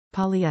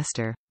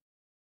Polyester.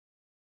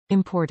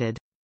 Imported.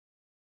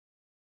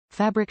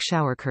 Fabric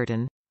shower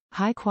curtain.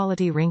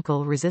 High-quality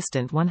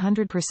wrinkle-resistant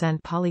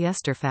 100%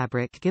 polyester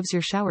fabric gives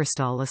your shower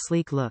stall a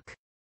sleek look.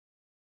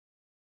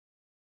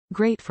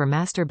 Great for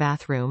master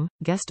bathroom,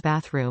 guest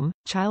bathroom,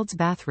 child's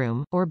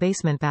bathroom, or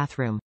basement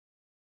bathroom.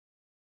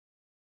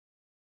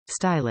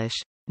 Stylish.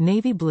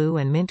 Navy blue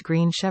and mint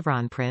green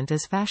chevron print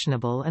is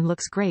fashionable and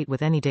looks great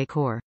with any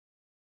decor.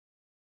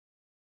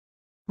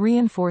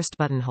 Reinforced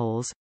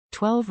buttonholes.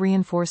 12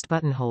 reinforced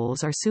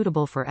buttonholes are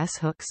suitable for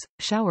S-hooks,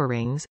 shower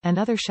rings, and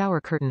other shower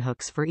curtain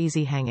hooks for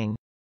easy hanging.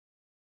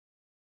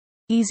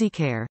 Easy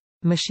care.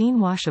 Machine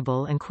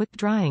washable and quick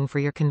drying for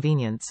your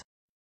convenience.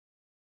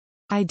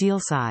 Ideal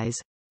size.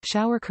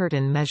 Shower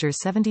curtain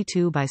measures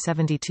 72 by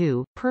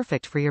 72,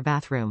 perfect for your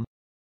bathroom.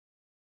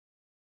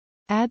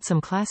 Add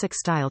some classic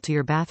style to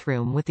your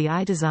bathroom with the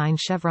iDesign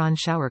Chevron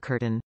Shower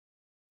Curtain.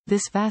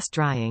 This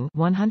fast-drying,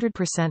 100%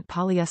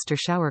 polyester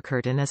shower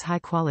curtain is high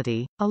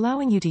quality,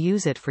 allowing you to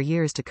use it for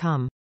years to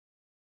come.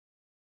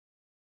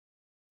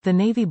 The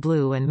navy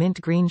blue and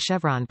mint green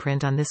chevron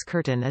print on this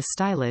curtain is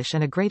stylish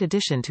and a great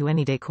addition to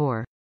any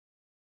decor.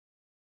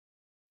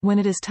 When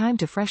it is time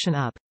to freshen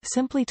up,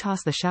 simply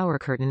toss the shower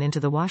curtain into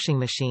the washing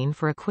machine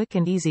for a quick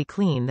and easy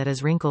clean that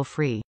is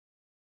wrinkle-free.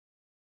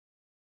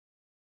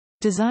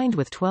 Designed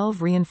with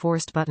 12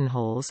 reinforced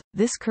buttonholes,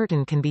 this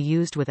curtain can be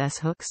used with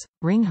S-hooks,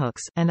 ring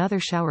hooks, and other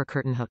shower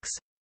curtain hooks.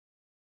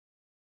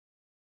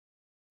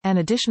 An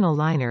additional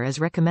liner is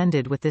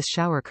recommended with this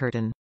shower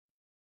curtain.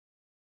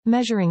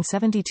 Measuring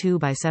 72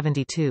 by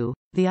 72,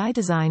 the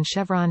iDesign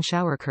Chevron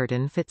Shower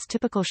Curtain fits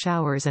typical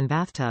showers and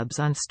bathtubs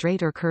on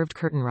straight or curved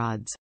curtain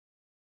rods.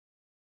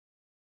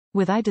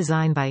 With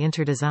iDesign by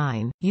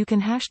InterDesign, you can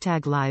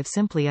hashtag live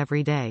simply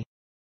every day.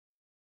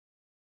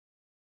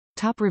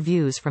 Top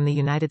reviews from the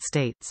United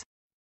States.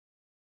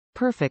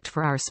 Perfect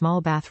for our small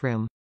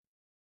bathroom.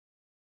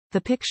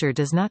 The picture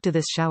does not do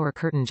this shower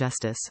curtain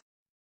justice.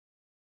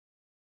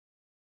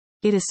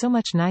 It is so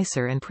much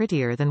nicer and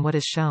prettier than what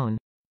is shown.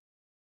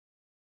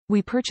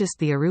 We purchased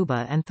the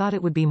Aruba and thought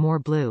it would be more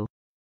blue.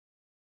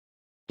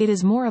 It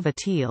is more of a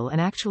teal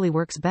and actually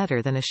works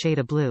better than a shade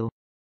of blue.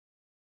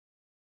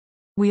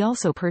 We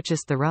also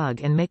purchased the rug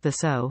and make the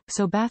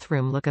so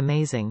bathroom look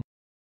amazing.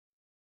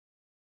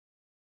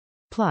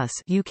 Plus,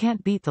 you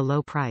can't beat the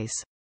low price.